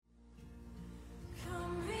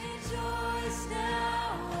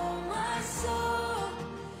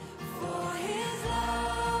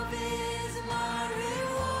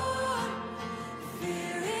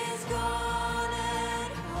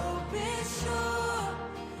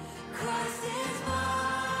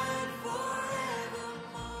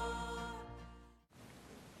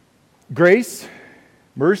Grace,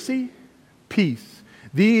 mercy, peace.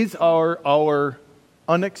 These are our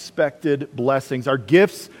unexpected blessings, our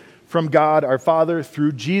gifts from God, our Father,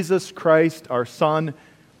 through Jesus Christ, our Son,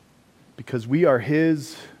 because we are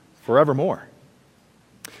His forevermore.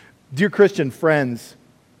 Dear Christian friends,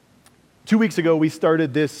 2 weeks ago we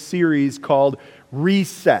started this series called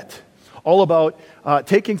Reset, all about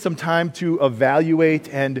taking some time to evaluate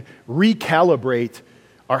and recalibrate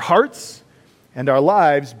our hearts and our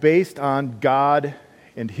lives based on God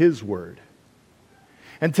and His Word.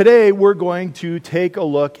 And today we're going to take a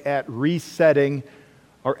look at resetting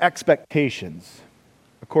our expectations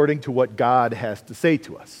according to what God has to say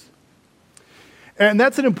to us. And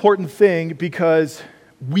that's an important thing because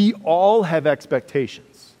we all have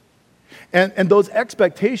expectations. And those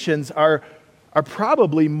expectations are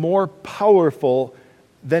probably more powerful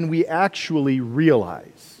than we actually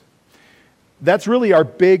realize. That's really our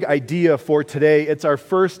big idea for today. It's our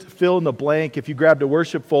first fill in the blank. If you grabbed a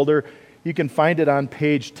worship folder, you can find it on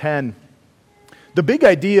page 10. The big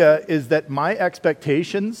idea is that my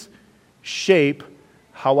expectations shape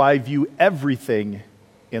how I view everything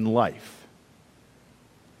in life.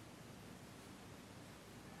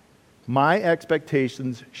 My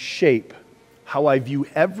expectations shape how I view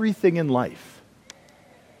everything in life.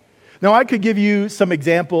 Now, I could give you some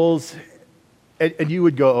examples, and you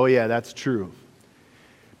would go, oh yeah, that's true.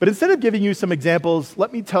 But instead of giving you some examples,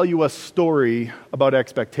 let me tell you a story about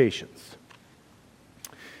expectations.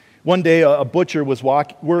 One day, a butcher was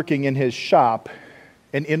working in his shop,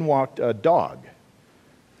 and in walked a dog.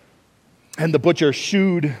 And the butcher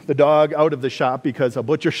shooed the dog out of the shop because a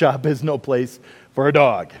butcher shop is no place for a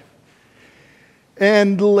dog.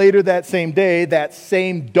 And later that same day, that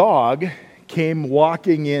same dog came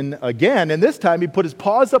walking in again, and this time he put his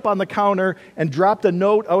paws up on the counter and dropped a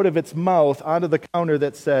note out of its mouth onto the counter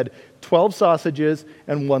that said, 12 sausages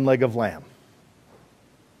and 1 leg of lamb.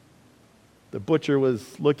 The butcher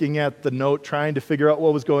was looking at the note, trying to figure out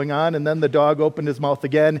what was going on, and then the dog opened his mouth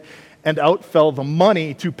again, and out fell the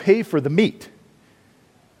money to pay for the meat.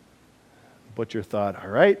 The butcher thought, all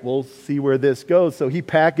right, we'll see where this goes. So he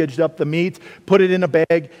packaged up the meat, put it in a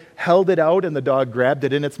bag, held it out, and the dog grabbed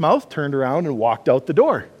it in its mouth, turned around, and walked out the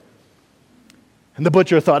door. And the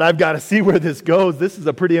butcher thought, I've got to see where this goes. This is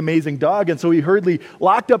a pretty amazing dog. And so he hurriedly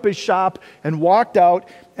locked up his shop and walked out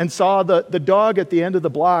and saw the dog at the end of the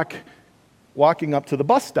block walking up to the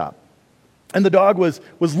bus stop. And the dog was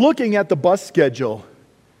looking at the bus schedule.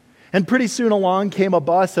 And pretty soon along came a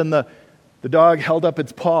bus, and the dog held up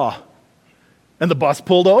its paw. And the bus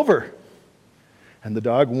pulled over. And the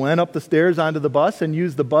dog went up the stairs onto the bus and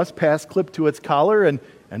used the bus pass clip to its collar and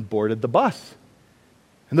boarded the bus.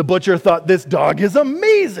 And the butcher thought, this dog is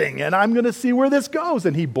amazing, and I'm going to see where this goes.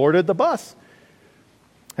 And he boarded the bus.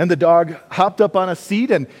 And the dog hopped up on a seat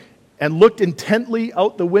and looked intently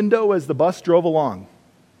out the window as the bus drove along.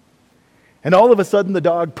 And all of a sudden, the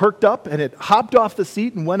dog perked up, and it hopped off the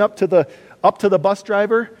seat and went up to the bus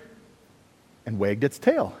driver and wagged its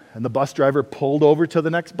tail. And the bus driver pulled over to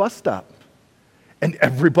the next bus stop. And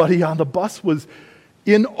everybody on the bus was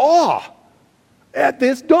in awe at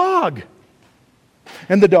this dog.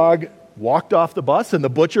 And the dog walked off the bus, and the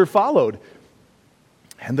butcher followed.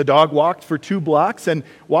 And the dog walked for 2 blocks and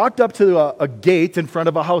walked up to a gate in front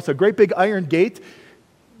of a house, a great big iron gate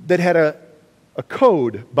that had a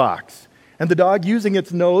code box. And the dog, using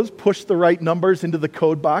its nose, pushed the right numbers into the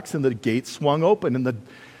code box, and the gate swung open. And the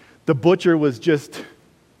butcher was just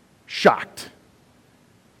shocked.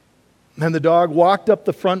 And the dog walked up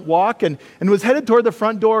the front walk and was headed toward the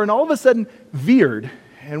front door, and all of a sudden veered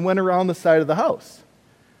and went around the side of the house.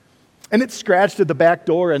 And it scratched at the back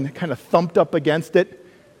door and kind of thumped up against it.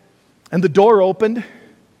 And the door opened,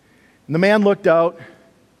 and the man looked out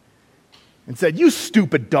and said, "You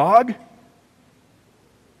stupid dog."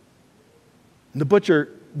 And the butcher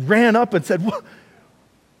ran up and said, "What?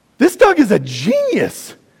 This dog is a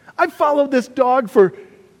genius. I've followed this dog for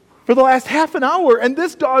the last half an hour, and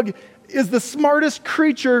this dog is the smartest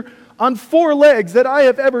creature on 4 legs that I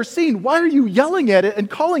have ever seen. Why are you yelling at it and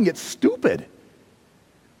calling it stupid?"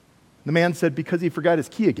 The man said, "Because he forgot his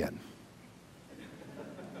key again."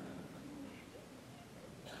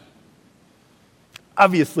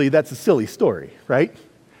 Obviously, that's a silly story, right?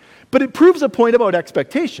 But it proves a point about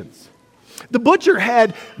expectations. The butcher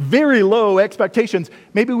had very low expectations,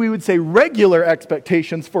 maybe we would say regular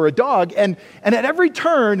expectations for a dog, and at every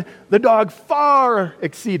turn, the dog far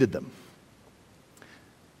exceeded them.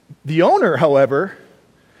 The owner, however,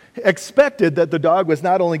 expected that the dog was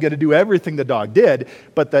not only going to do everything the dog did,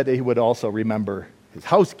 but that he would also remember his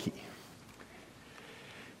house key.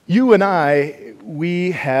 You and I,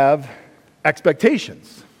 we have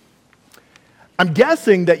expectations. I'm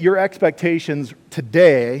guessing that your expectations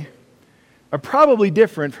today are probably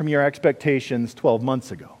different from your expectations 12 months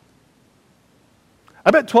ago. I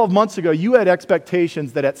bet 12 months ago you had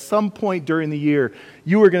expectations that at some point during the year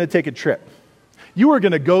you were going to take a trip. You were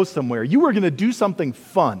going to go somewhere. You were going to do something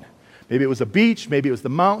fun. Maybe it was a beach, maybe it was the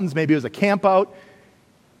mountains, maybe it was a camp out.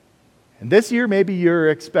 And this year, maybe you're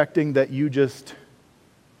expecting that you just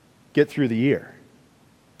get through the year.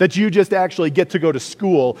 That you just actually get to go to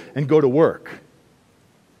school and go to work.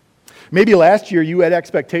 Maybe last year you had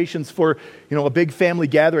expectations for, a big family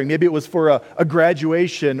gathering. Maybe it was for a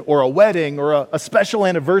graduation or a wedding or a special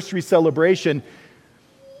anniversary celebration.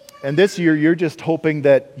 And this year you're just hoping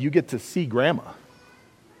that you get to see grandma.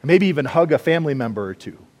 Maybe even hug a family member or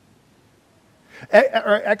two.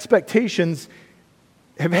 Our expectations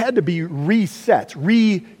have had to be reset,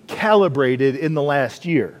 recalibrated in the last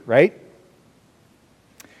year, right?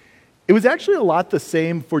 It was actually a lot the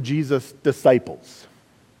same for Jesus' disciples.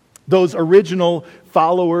 Those original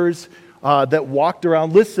followers that walked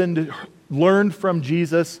around, listened, learned from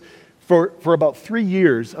Jesus for about 3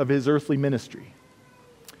 years of his earthly ministry.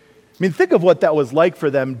 I mean, think of what that was like for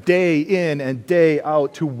them day in and day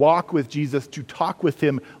out to walk with Jesus, to talk with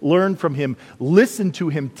him, learn from him, listen to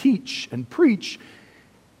him teach and preach,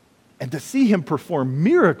 and to see him perform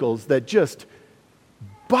miracles that just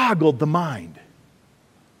boggled the mind.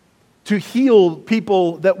 To heal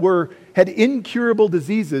people that had incurable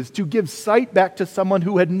diseases, to give sight back to someone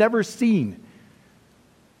who had never seen,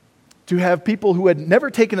 to have people who had never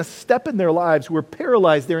taken a step in their lives, who were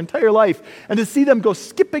paralyzed their entire life, and to see them go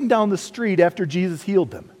skipping down the street after Jesus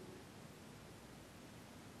healed them.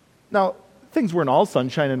 Now, things weren't all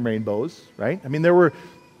sunshine and rainbows, right? I mean, there were,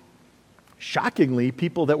 shockingly,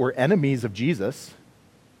 people that were enemies of Jesus.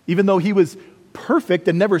 Even though he was perfect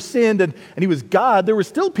and never sinned and he was God, there were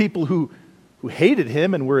still people who hated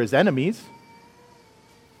him and were his enemies.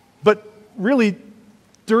 But really,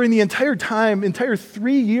 during the entire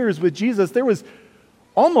 3 years with Jesus, there was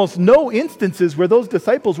almost no instances where those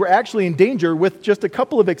disciples were actually in danger, with just a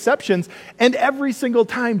couple of exceptions, and every single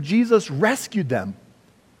time Jesus rescued them.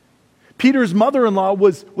 Peter's mother-in-law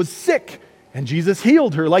was sick, and Jesus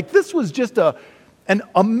healed her. Like, this was just an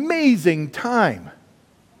amazing time.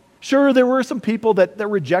 Sure, there were some people that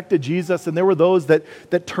rejected Jesus, and there were those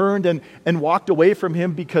that turned and walked away from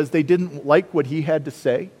him because they didn't like what he had to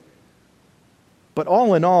say. But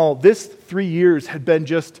all in all, this 3 years had been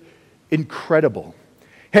just incredible.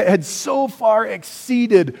 Had so far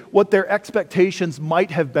exceeded what their expectations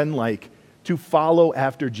might have been like to follow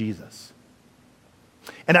after Jesus.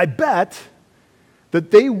 And I bet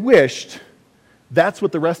that they wished that's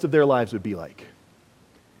what the rest of their lives would be like.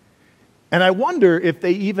 And I wonder if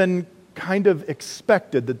they even kind of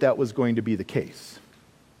expected that was going to be the case.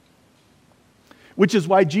 Which is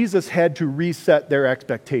why Jesus had to reset their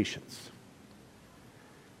expectations.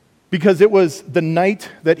 Because it was the night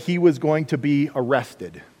that he was going to be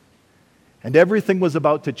arrested. And everything was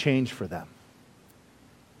about to change for them.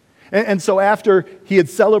 And so after he had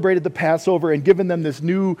celebrated the Passover and given them this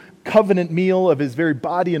new covenant meal of his very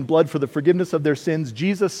body and blood for the forgiveness of their sins,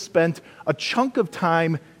 Jesus spent a chunk of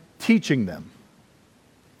time teaching them.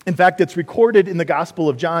 In fact, it's recorded in the Gospel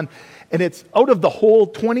of John, and it's out of the whole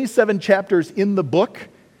 27 chapters in the book,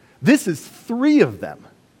 this is 3 of them.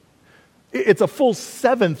 It's a full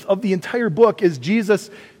 7th of the entire book is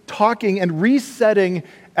Jesus talking and resetting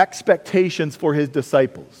expectations for his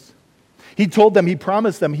disciples. He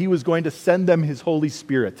promised them he was going to send them his Holy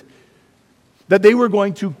Spirit, that they were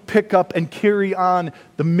going to pick up and carry on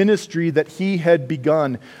the ministry that he had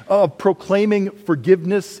begun of proclaiming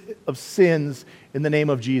forgiveness of sins in the name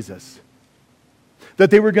of Jesus. That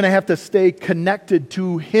they were going to have to stay connected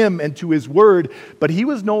to him and to his word, but he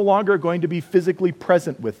was no longer going to be physically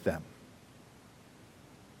present with them.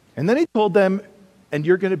 And then he told them, and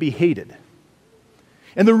you're going to be hated.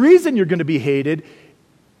 And the reason you're going to be hated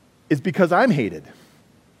is because I'm hated.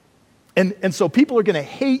 And so people are going to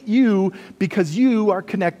hate you because you are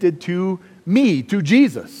connected to me, to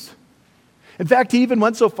Jesus. In fact, he even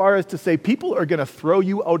went so far as to say people are going to throw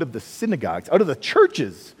you out of the synagogues, out of the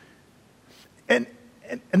churches. And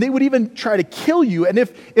they would even try to kill you. And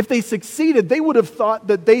if they succeeded, they would have thought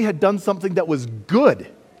that they had done something that was good,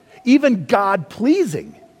 even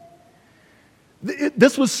God-pleasing.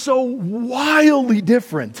 This was so wildly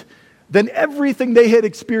different than everything they had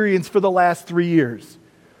experienced for the last 3 years.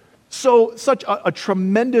 Such a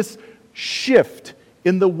tremendous shift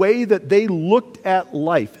in the way that they looked at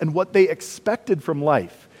life and what they expected from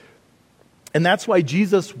life. And that's why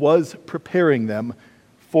Jesus was preparing them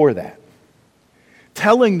for that.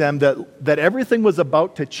 Telling them that everything was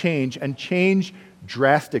about to change and change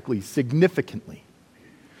drastically, significantly.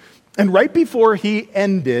 And right before he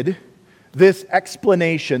ended this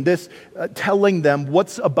explanation, this telling them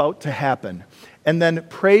what's about to happen, and then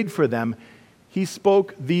prayed for them, he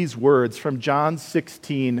spoke these words from John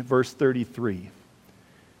 16, verse 33.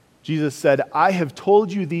 Jesus said, "I have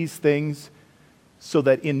told you these things so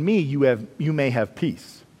that in me you may have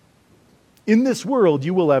peace. In this world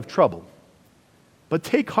you will have trouble, but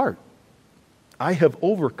take heart. I have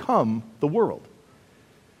overcome the world."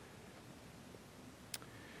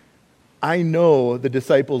 I know the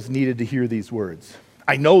disciples needed to hear these words.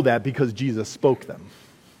 I know that because Jesus spoke them.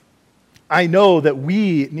 I know that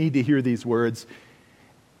we need to hear these words,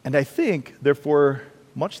 and I think they're for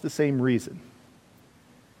much the same reason.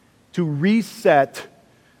 To reset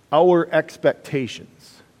our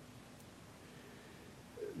expectations.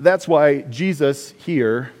 That's why Jesus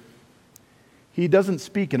here, he doesn't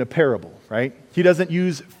speak in a parable, right? He doesn't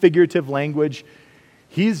use figurative language.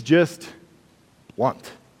 He's just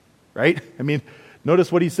blunt, right? I mean, notice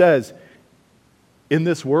what he says. In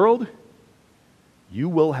this world, you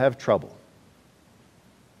will have trouble.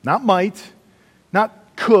 Not might,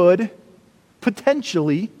 not could,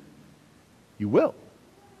 potentially, you will.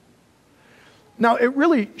 Now, it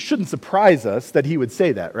really shouldn't surprise us that he would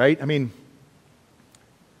say that, right? I mean,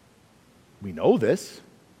 we know this.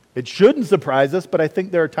 It shouldn't surprise us, but I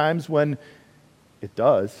think there are times when it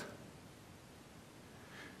does.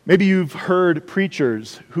 Maybe you've heard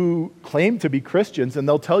preachers who claim to be Christians, and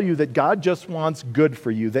they'll tell you that God just wants good for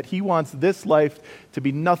you, that he wants this life to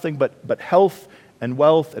be nothing but health and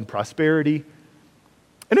wealth and prosperity.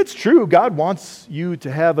 And it's true, God wants you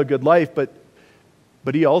to have a good life,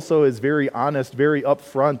 but he also is very honest, very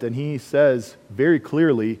upfront, and he says very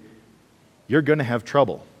clearly, you're going to have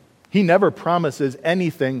trouble. He never promises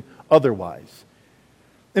anything otherwise.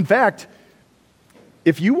 In fact,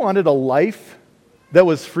 if you wanted a life that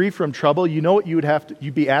was free from trouble, you know what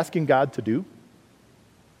you'd be asking God to do?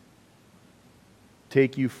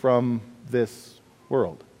 Take you from this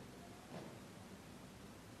world.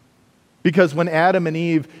 Because when Adam and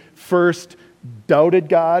Eve first doubted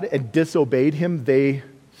God and disobeyed him, they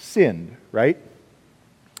sinned, right?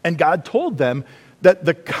 And God told them that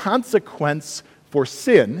the consequence for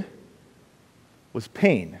sin was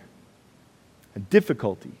pain and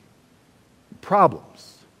difficulty and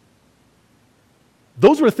problems.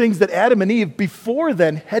 Those were things that Adam and Eve before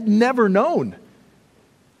then had never known.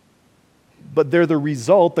 But they're the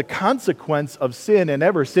result, the consequence of sin, and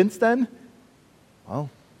ever since then,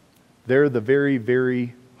 well, they're the very,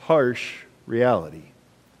 very harsh reality.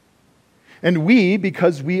 And we,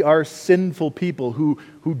 because we are sinful people who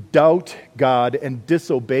doubt God and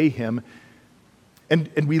disobey him,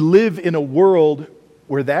 and we live in a world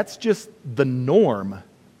where that's just the norm,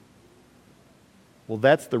 well,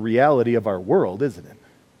 that's the reality of our world, isn't it?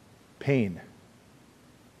 Pain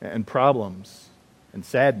and problems and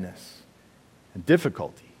sadness and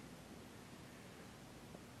difficulty.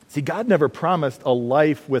 See, God never promised a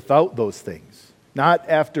life without those things, not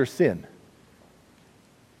after sin.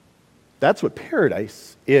 That's what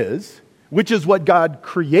paradise is, which is what God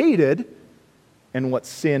created and what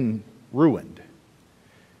sin ruined.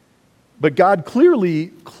 But God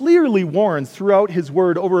clearly warns throughout his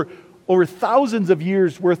word over thousands of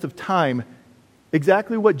years worth of time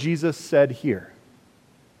exactly what Jesus said here.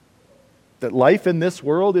 That life in this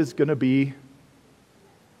world is going to be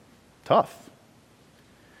tough.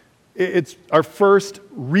 It's our first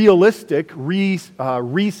realistic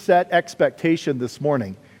reset expectation this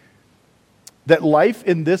morning. That life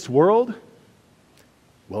in this world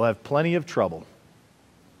will have plenty of trouble.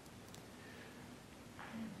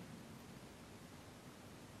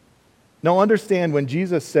 Now understand, when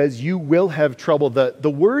Jesus says you will have trouble, the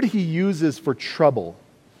word he uses for trouble,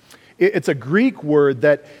 it's a Greek word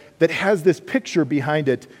that has this picture behind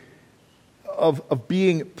it of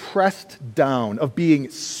being pressed down, of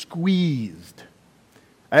being squeezed.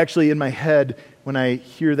 I actually, in my head, when I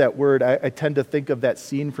hear that word, I tend to think of that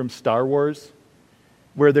scene from Star Wars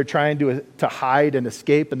where they're trying to hide and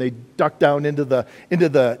escape, and they duck down into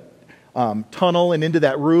the tunnel and into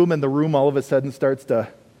that room, and the room all of a sudden starts to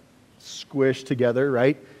squish together,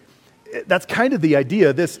 right? That's kind of the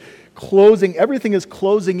idea. This closing, everything is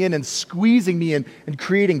closing in and squeezing me and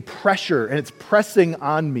creating pressure, and it's pressing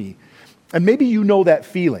on me. And maybe you know that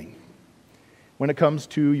feeling when it comes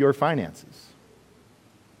to your finances,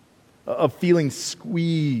 of feeling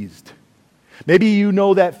squeezed. Maybe you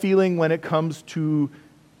know that feeling when it comes to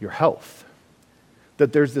your health,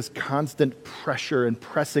 that there's this constant pressure and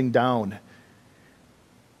pressing down.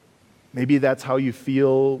 Maybe that's how you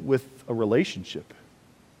feel with a relationship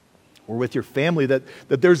or with your family, that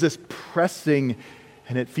there's this pressing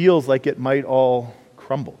and it feels like it might all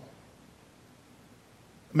crumble.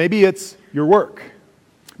 Maybe it's your work.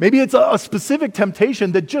 Maybe it's a specific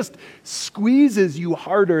temptation that just squeezes you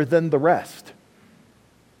harder than the rest.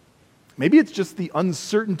 Maybe it's just the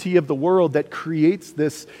uncertainty of the world that creates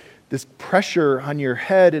this pressure on your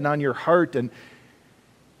head and on your heart, and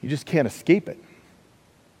you just can't escape it.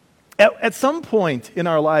 At some point in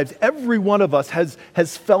our lives, every one of us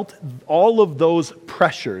has felt all of those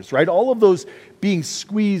pressures, right? All of those being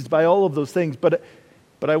squeezed by all of those things. But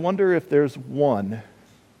I wonder if there's one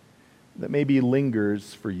that maybe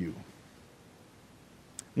lingers for you.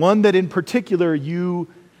 One that in particular you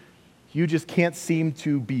just can't seem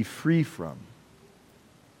to be free from.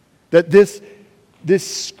 That this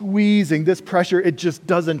squeezing, this pressure, it just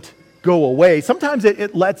doesn't go away. Sometimes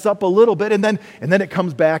it lets up a little bit and then it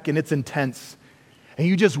comes back and it's intense. And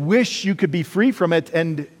you just wish you could be free from it,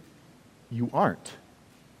 and you aren't.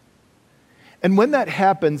 And when that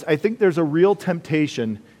happens, I think there's a real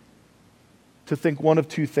temptation to think one of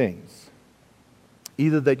two things.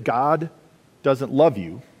 Either that God doesn't love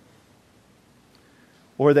you,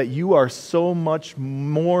 or that you are so much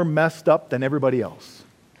more messed up than everybody else.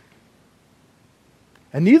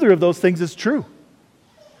 And neither of those things is true.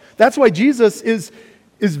 That's why Jesus is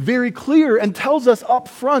very clear and tells us up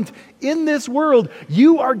front, in this world,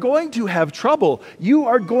 you are going to have trouble. You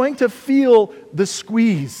are going to feel the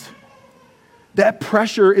squeeze. That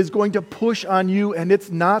pressure is going to push on you, and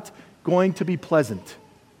it's not going to be pleasant.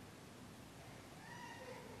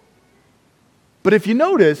 But if you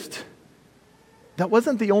noticed, that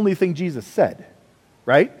wasn't the only thing Jesus said,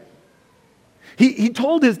 right? He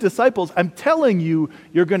told his disciples, I'm telling you,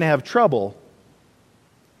 you're going to have trouble,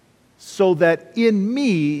 so that in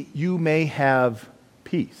me you may have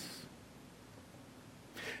peace.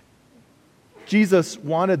 Jesus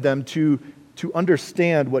wanted them to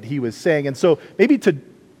understand what he was saying. And so maybe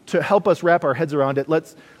to help us wrap our heads around it,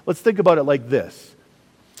 let's think about it like this.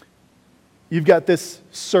 You've got this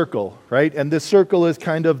circle, right? And this circle is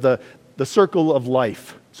kind of the circle of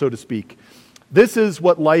life, so to speak. This is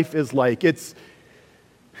what life is like. It's,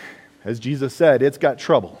 as Jesus said, it's got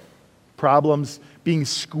trouble, problems, being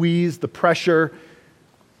squeezed, the pressure,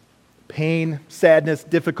 pain, sadness,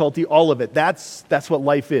 difficulty, all of it. That's what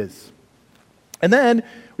life is. And then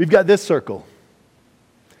we've got this circle.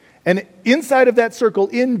 And inside of that circle,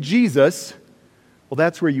 in Jesus, well,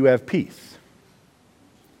 that's where you have peace.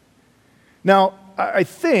 Now, I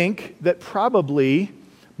think that probably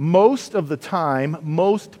most of the time,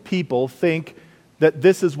 most people think that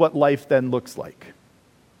this is what life then looks like.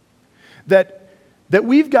 That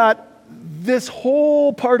we've got this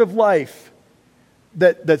whole part of life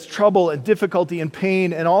that's trouble and difficulty and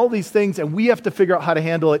pain and all these things, and we have to figure out how to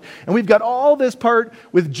handle it. And we've got all this part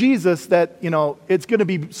with Jesus that, it's going to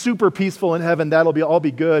be super peaceful in heaven. That'll all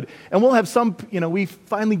be good. And we'll have some, we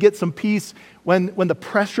finally get some peace when the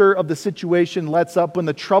pressure of the situation lets up, when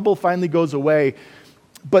the trouble finally goes away.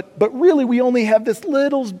 But really, we only have this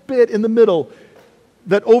little bit in the middle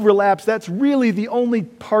that overlaps. That's really the only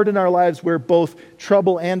part in our lives where both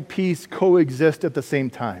trouble and peace coexist at the same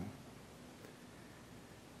time.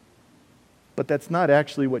 But that's not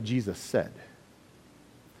actually what Jesus said.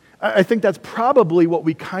 I think that's probably what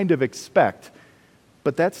we kind of expect,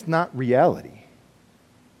 but that's not reality.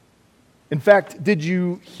 In fact, did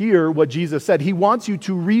you hear what Jesus said? He wants you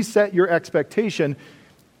to reset your expectation,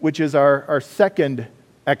 which is our second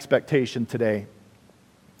expectation today.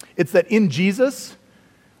 It's that in Jesus,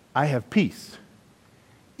 I have peace,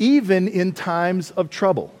 even in times of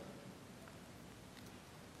trouble.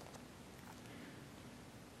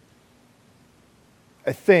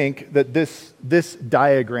 I think that this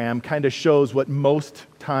diagram kind of shows what most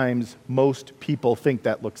times most people think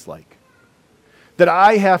that looks like. That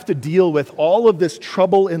I have to deal with all of this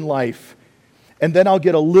trouble in life, and then I'll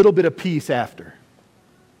get a little bit of peace after.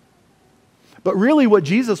 But really what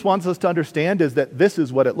Jesus wants us to understand is that this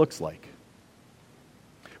is what it looks like.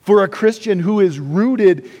 For a Christian who is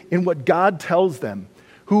rooted in what God tells them,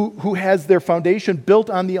 who has their foundation built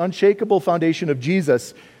on the unshakable foundation of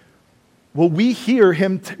Jesus, will we hear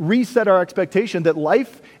him reset our expectation that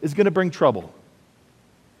life is going to bring trouble.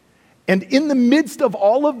 And in the midst of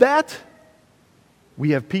all of that,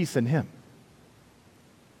 we have peace in him.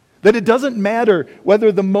 That it doesn't matter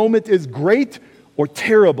whether the moment is great or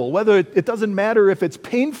terrible, whether it doesn't matter if it's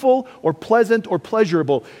painful or pleasant or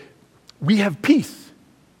pleasurable, we have peace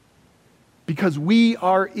because we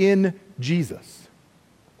are in Jesus.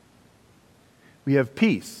 We have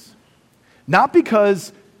peace. Not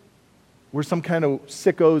because we're some kind of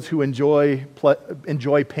sickos who enjoy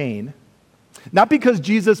pain, Not because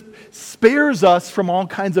Jesus spares us from all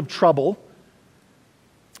kinds of trouble.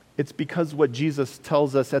 It's because what Jesus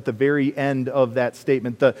tells us at the very end of that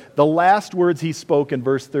statement, the last words he spoke in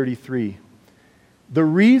verse 33. The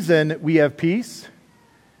reason we have peace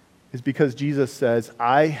is because Jesus says,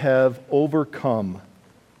 I have overcome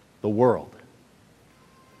the world.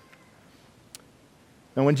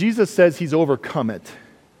 Now, when Jesus says he's overcome it,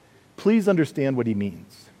 please understand what he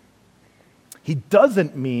means. He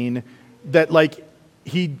doesn't mean that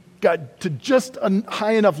he got to just a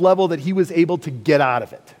high enough level that he was able to get out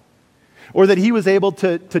of it, or that he was able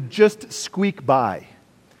to just squeak by.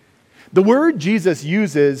 The word Jesus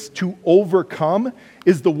uses to overcome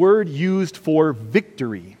is the word used for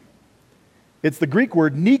victory. It's the Greek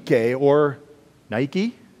word Nike or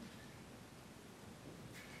Nike.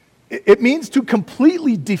 It means to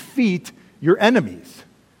completely defeat your enemies.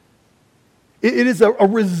 It is a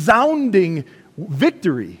resounding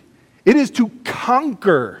victory. It is to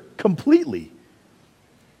conquer completely.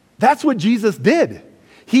 That's what Jesus did.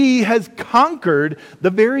 He has conquered the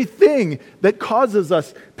very thing that causes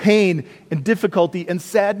us pain and difficulty and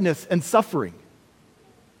sadness and suffering.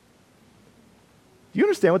 Do you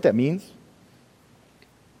understand what that means?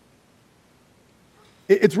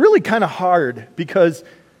 It's really kind of hard because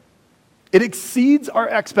it exceeds our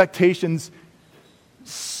expectations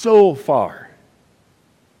so far.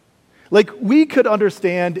 Like, we could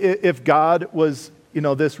understand if God was,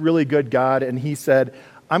 this really good God, and he said,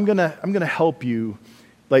 I'm gonna help you,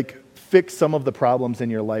 fix some of the problems in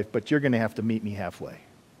your life, but you're gonna have to meet me halfway.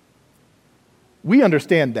 We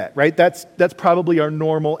understand that, right? That's probably our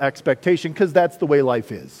normal expectation, because that's the way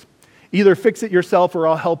life is. Either fix it yourself or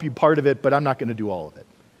I'll help you part of it, but I'm not gonna do all of it.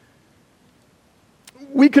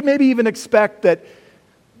 We could maybe even expect that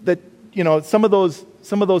some of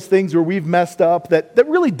those things where we've messed up that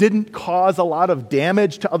really didn't cause a lot of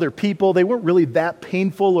damage to other people, they weren't really that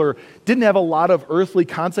painful or didn't have a lot of earthly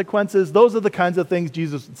consequences, those are the kinds of things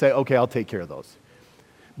Jesus would say, okay, I'll take care of those.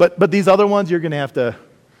 But these other ones you're going to have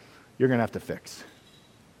to fix.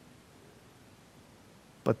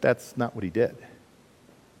 But that's not what he did.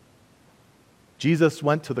 Jesus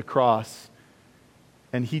went to the cross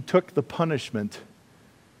and he took the punishment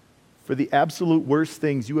for the absolute worst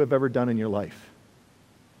things you have ever done in your life.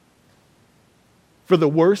 For the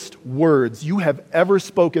worst words you have ever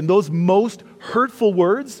spoken, those most hurtful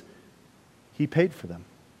words, he paid for them.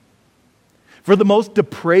 For the most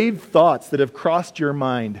depraved thoughts that have crossed your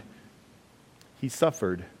mind, he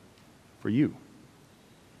suffered for you.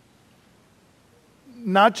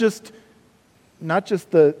 Not just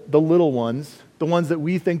the little ones, the ones that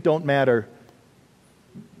we think don't matter,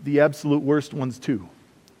 the absolute worst ones too.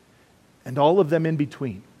 And all of them in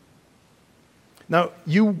between. Now,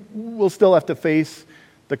 you will still have to face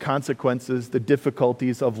the consequences, the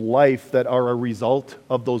difficulties of life that are a result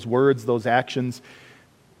of those words, those actions,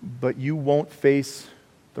 but you won't face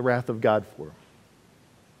the wrath of God for them.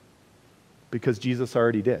 Because Jesus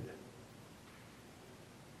already did.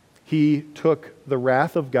 He took the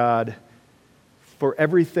wrath of God for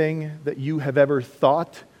everything that you have ever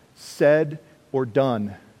thought, said, or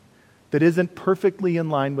done that isn't perfectly in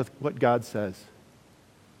line with what God says.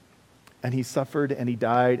 And he suffered and he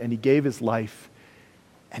died and he gave his life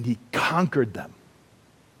and he conquered them.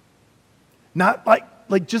 Not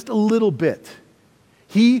like just a little bit.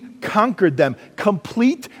 He conquered them.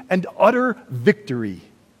 Complete and utter victory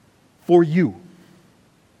for you.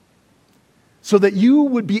 So that you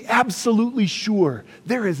would be absolutely sure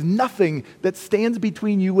there is nothing that stands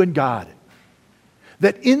between you and God.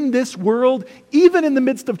 That in this world, even in the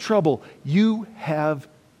midst of trouble, you have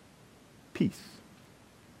peace.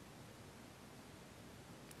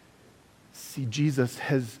 See, Jesus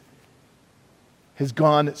has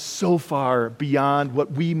gone so far beyond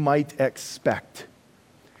what we might expect.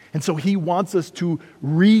 And so he wants us to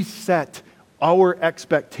reset our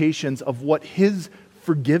expectations of what his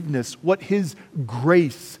forgiveness, what his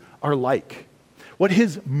grace are like, what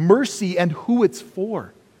his mercy and who it's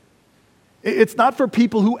for. It's not for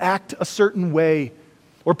people who act a certain way,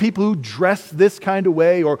 or people who dress this kind of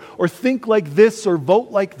way, or think like this, or vote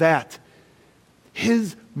like that.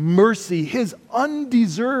 His mercy, his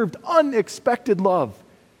undeserved, unexpected love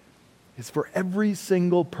is for every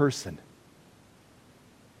single person.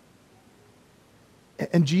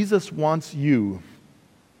 And Jesus wants you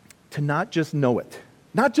to not just know it,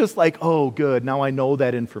 not just like, oh, good, now I know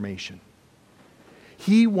that information.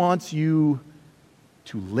 He wants you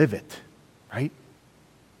to live it. Right?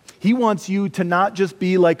 He wants you to not just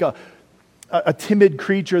be like a timid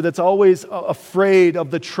creature that's always afraid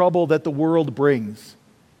of the trouble that the world brings.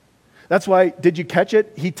 That's why, did you catch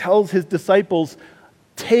it? He tells his disciples,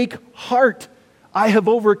 Take heart. I have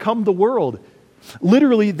overcome the world.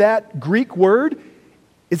 Literally, that Greek word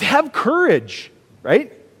is have courage,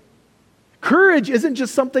 right? Courage isn't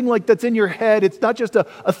just something like that's in your head. It's not just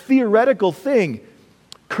a theoretical thing.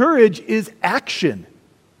 Courage is action.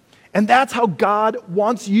 And that's how God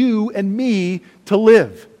wants you and me to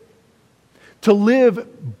live. To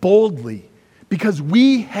live boldly, because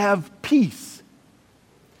we have peace.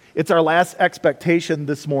 It's our last expectation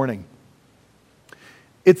this morning.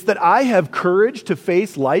 It's that I have courage to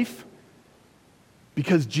face life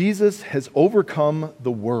because Jesus has overcome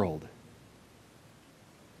the world.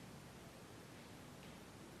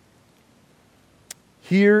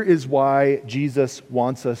 Here is why Jesus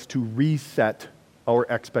wants us to reset our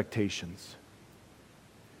expectations.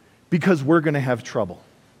 Because we're going to have trouble.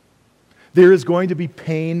 There is going to be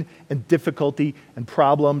pain and difficulty and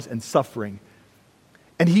problems and suffering.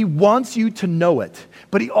 And he wants you to know it.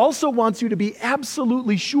 But he also wants you to be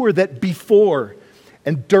absolutely sure that before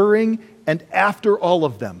and during and after all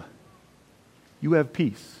of them, you have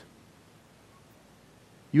peace.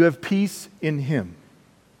 You have peace in him.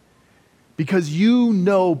 Because you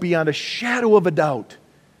know beyond a shadow of a doubt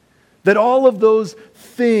that all of those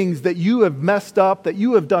things that you have messed up, that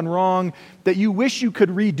you have done wrong, that you wish you could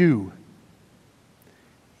redo,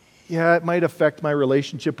 yeah, it might affect my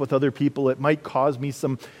relationship with other people. It might cause me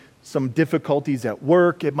some difficulties at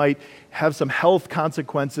work. It might have some health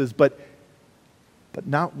consequences, but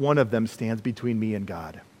not one of them stands between me and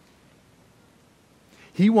God.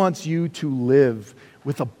 He wants you to live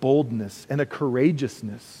with a boldness and a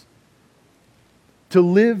courageousness, to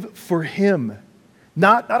live for him,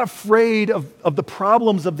 not afraid of the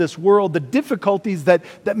problems of this world, the difficulties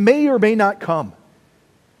that may or may not come.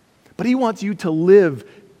 But he wants you to live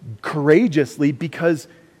courageously because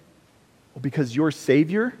your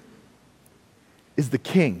Savior is the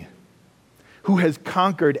King who has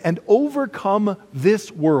conquered and overcome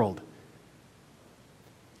this world.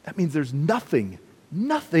 That means there's nothing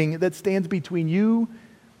that stands between you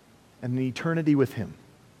and an eternity with him.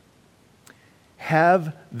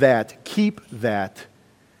 Have that, keep that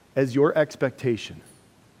as your expectation,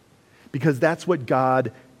 because that's what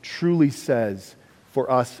God truly says for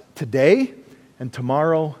us today and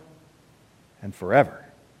tomorrow and forever.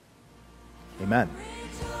 Amen.